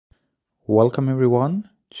Welcome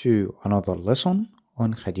everyone to another lesson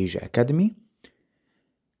on Khadija Academy.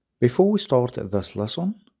 Before we start this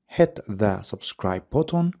lesson, hit the subscribe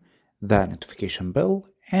button, the notification bell,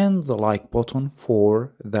 and the like button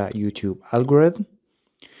for the YouTube algorithm.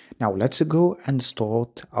 Now let's go and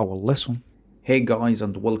start our lesson. Hey guys,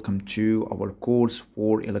 and welcome to our course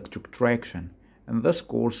for electric traction. In this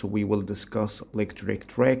course we will discuss electric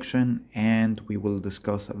traction and we will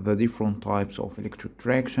discuss the different types of electric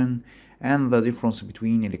traction and the difference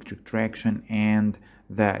between electric traction and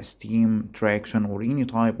the steam traction or any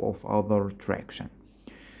type of other traction.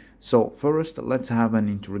 So first let's have an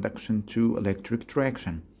introduction to electric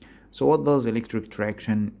traction. So what does electric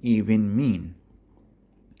traction even mean?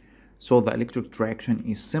 So the electric traction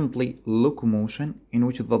is simply locomotion in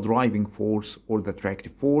which the driving force or the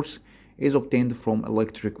tractive force is obtained from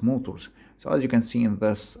electric motors. So as you can see in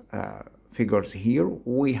this figures here,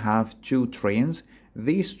 we have two trains.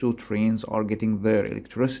 These two trains are getting their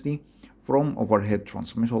electricity from overhead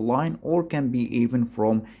transmission line or can be even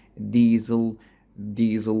from diesel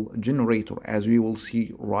generator, as we will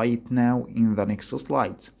see right now in the next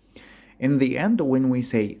slides. In the end, when we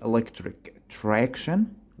say electric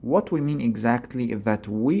traction, what we mean exactly is that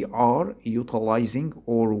we are utilizing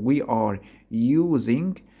or we are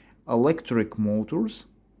using electric motors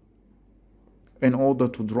in order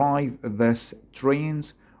to drive these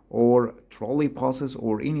trains or trolley buses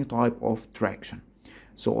or any type of traction.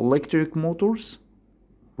 So electric motors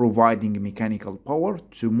providing mechanical power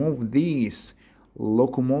to move these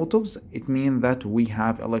locomotives, it means that we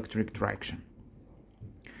have electric traction.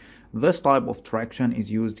 This type of traction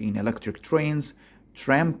is used in electric trains,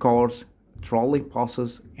 tram cars, trolley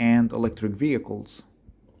buses, and electric vehicles.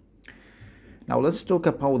 Now let's talk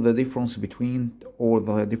about the difference between or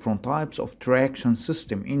the different types of traction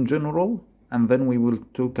system in general, and then we will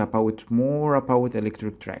talk about more about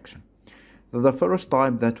electric traction. The first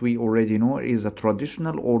type that we already know is a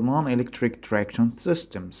traditional or non-electric traction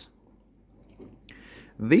systems.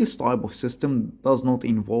 This type of system does not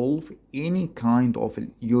involve any kind of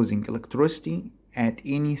using electricity at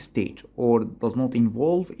any stage or does not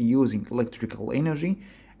involve using electrical energy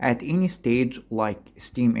at any stage, like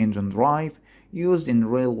steam engine drive used in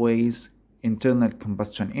railways, internal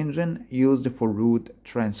combustion engine used for road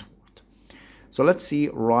transport. So let's see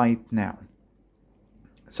right now.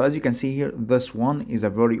 So as you can see here, this one is a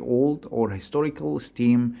very old or historical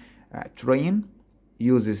steam train.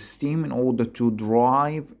 Uses steam in order to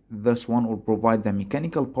drive this one or provide the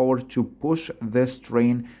mechanical power to push this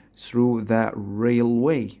train through the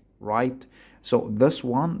railway, right? So this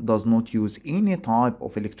one does not use any type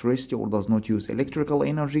of electricity or does not use electrical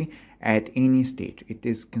energy at any stage. It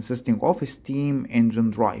is consisting of a steam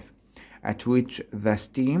engine drive, at which the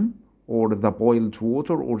steam or the boiled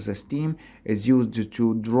water or the steam is used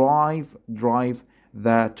to drive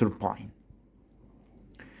the turbine.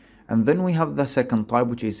 And then we have the second type,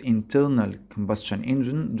 which is internal combustion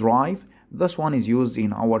engine drive. This one is used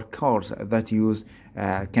in our cars that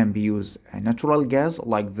can be used natural gas,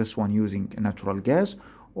 like this one using natural gas,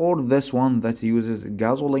 or this one that uses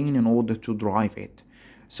gasoline in order to drive it.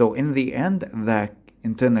 So in the end, the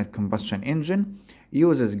internal combustion engine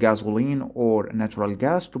uses gasoline or natural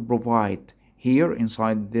gas to provide here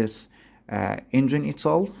inside this engine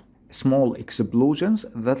itself small explosions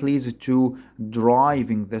that leads to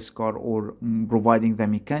driving this car or providing the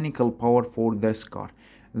mechanical power for this car.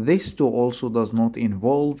 This too also does not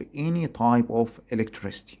involve any type of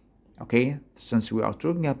electricity. Okay, since we are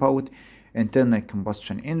talking about internal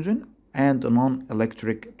combustion engine and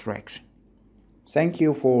non-electric traction. Thank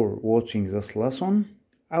you for watching this lesson.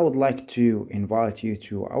 I would like to invite you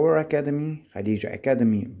to our academy, Khadija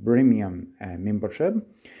Academy Premium membership,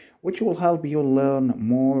 which will help you learn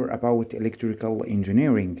more about electrical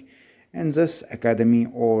engineering. In this academy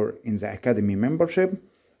or in the academy membership,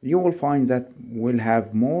 you will find that we'll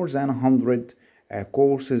have more than 100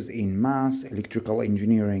 courses in math, electrical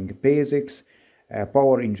engineering basics,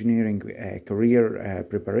 power engineering career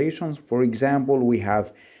preparations. For example, we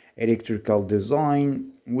have electrical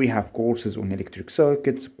design, we have courses on electric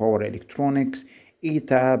circuits, power electronics,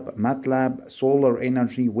 ETAB, MATLAB, solar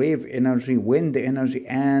energy, wave energy, wind energy,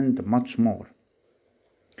 and much more.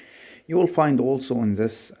 You will find also in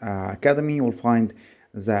this academy, you will find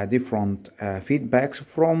the different feedbacks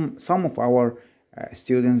from some of our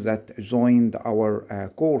students that joined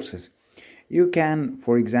our courses. You can,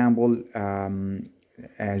 for example,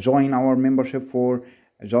 join our membership for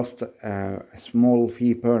just a small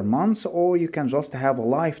fee per month, or you can just have a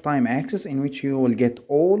lifetime access in which you will get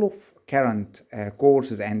all of current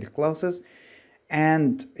courses and classes,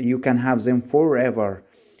 and you can have them forever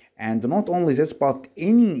And not only this, but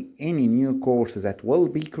any new course that will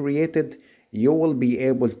be created, you will be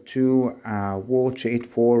able to watch it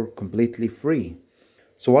for completely free.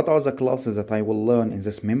 So what are the classes that I will learn in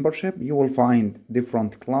this membership? You will find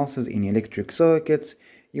different classes in electric circuits.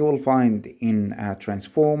 You will find in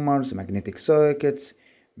transformers, magnetic circuits,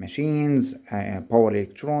 machines, power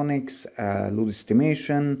electronics, load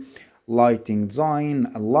estimation, lighting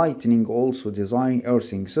design, lightning also design,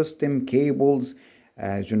 earthing system, cables,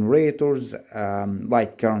 generators,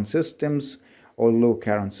 light current systems or low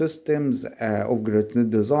current systems, off-grid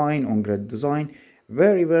design, on-grid design.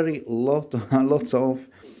 Very lots of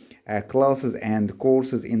classes and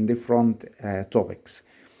courses in different topics.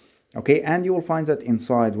 Okay, and you will find that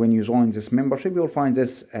inside, when you join this membership, you will find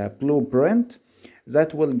this blueprint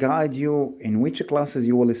that will guide you in which classes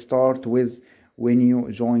you will start with when you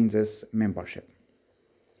join this membership.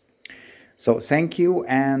 So thank you,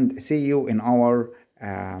 and see you in our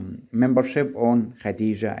membership on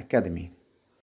Khadija Academy.